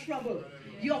into trouble,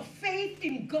 your faith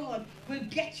in God will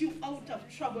get you out of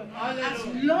trouble. As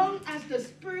long as the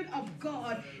Spirit of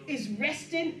God is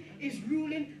resting, is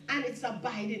ruling, and it's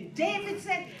abiding. David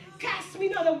said, cast me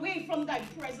not away from thy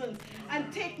presence,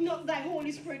 and take not thy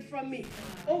Holy Spirit from me.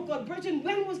 Oh God, Bridget,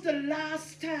 when was the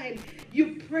last time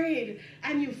you prayed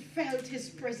and you felt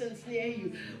his presence near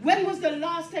you? When was the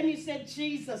last time you said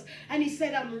Jesus and he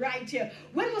said, I'm right here?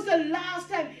 When was the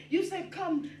last time you said,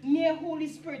 come near Holy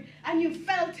Spirit, and you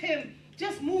felt him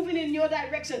just moving in your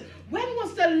direction? When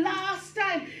was the last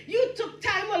time you took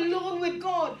time alone with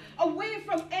God, away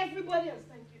from everybody else?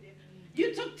 Thank you, dear.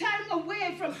 You took time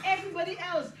away from everybody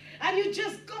else, and you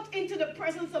just got into the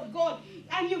presence of God,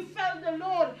 and you felt the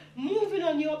Lord moving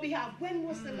on your behalf. When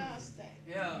was the last time?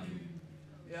 Yeah.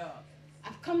 Yeah.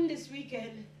 I've come this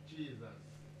weekend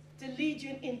to lead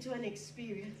you into an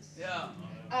experience. Yeah.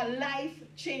 A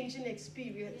life-changing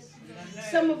experience.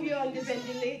 Some of you are on the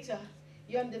ventilator.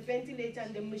 You're on the ventilator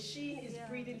and the machine is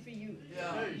breathing for you.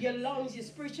 Yeah. Your lungs, your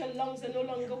spiritual lungs are no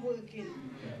longer working.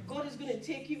 God is going to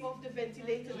take you off the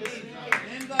ventilator this weekend.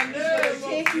 He's going to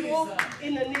take you off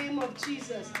in the name of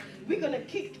Jesus. We're going to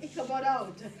kick Ichabod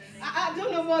out. I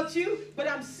don't know about you, but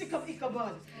I'm sick of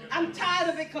Ichabod. I'm tired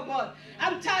of Ichabod.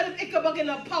 I'm tired of Ichabod in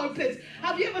the pulpit.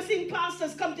 Have you ever seen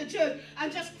pastors come to church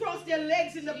and just cross their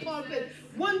legs in the pulpit?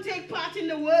 One take part in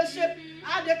the worship.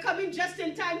 Are they coming just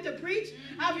in time to preach?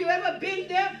 Have you ever been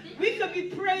there? We could be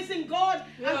praising God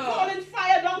and calling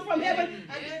fire down from heaven,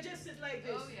 and they just sit like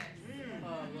this.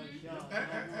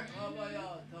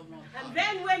 And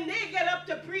then when they get up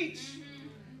to preach,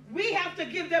 we have to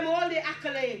give them all the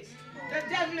accolades. The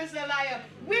devil is a liar.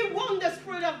 We want the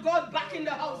Spirit of God back in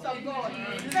the house of God,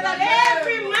 so that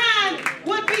every man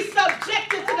would be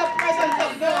subjected to the presence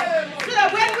of God. So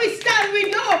that when we stand,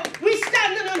 we know we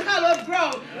standing on hallowed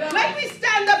ground. When we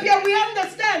stand up here, we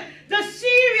understand the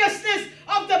seriousness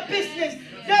of the business.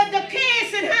 The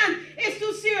case in hand is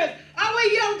too serious. Our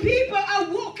young people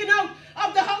are walking out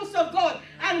of the house of God,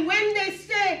 and when they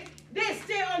stay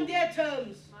on their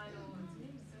terms.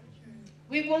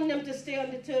 We want them to stay on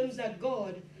the terms that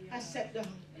God has set down.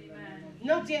 Amen.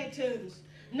 Not their terms,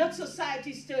 not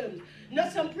society's terms,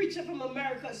 not some preacher from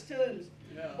America's terms,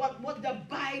 but what the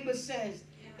Bible says.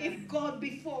 If God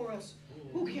be for us,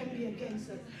 who can be against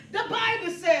us? The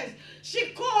Bible says she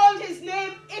called his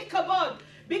name Ichabod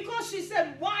because she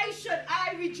said, why should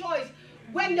I rejoice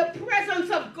when the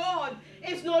presence of God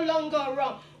is no longer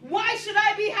around? Why should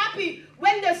I be happy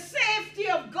when the safety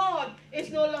of God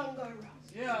is no longer around?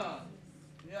 Yeah.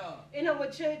 Yeah. In our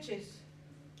churches,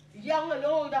 young and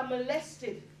old are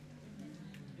molested.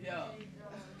 Yeah.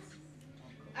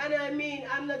 And I mean,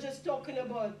 I'm not just talking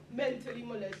about mentally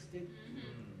molested.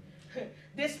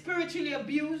 They're spiritually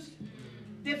abused.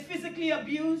 They're physically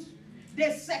abused.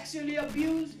 They're sexually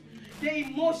abused. They're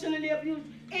emotionally abused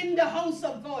in the house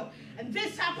of God. And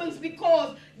this happens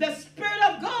because the Spirit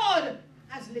of God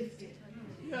has lifted.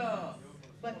 Yeah.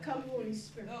 But come, Holy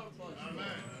Spirit. Amen.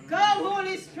 Come,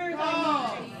 Holy Spirit,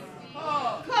 I need you.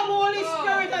 Come, Holy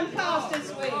Spirit, and pass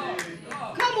this way.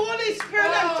 Come, Holy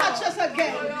Spirit, and touch us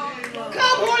again.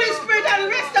 Come, Holy Spirit, and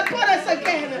rest upon us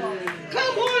again.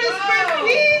 Come, Holy Spirit,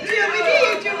 we need you, we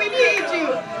need you, we need you.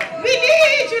 We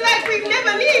need you like we've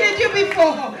never needed you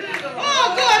before. Oh,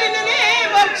 God, in the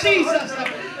name of Jesus.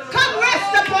 Come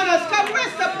rest upon us, come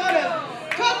rest upon us.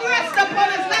 Come rest upon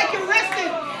us like you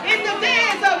rested in the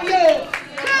days of yore.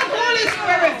 Come, Holy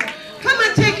Spirit, come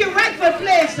and take your rightful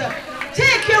place.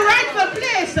 Take your rightful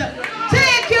place.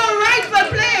 Take your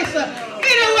rightful place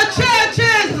in our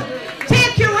churches.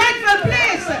 Take your rightful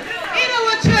place in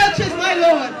our churches, my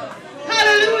Lord.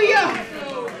 Hallelujah.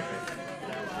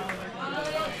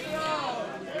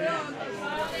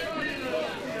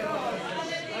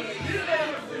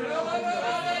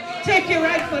 Take your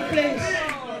rightful place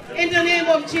in the name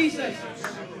of Jesus.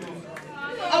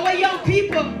 Our young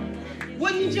people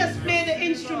wouldn't just play the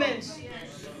instruments,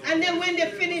 and then when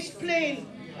they finish playing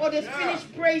or they finish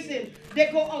praising,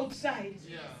 they go outside.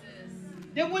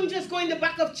 They wouldn't just go in the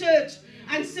back of church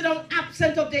and sit down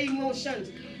absent of their emotions.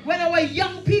 When our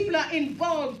young people are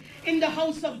involved in the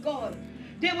house of God,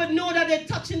 they would know that they're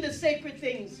touching the sacred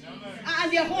things.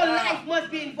 And their whole life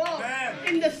must be involved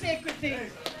in the sacred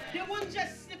things.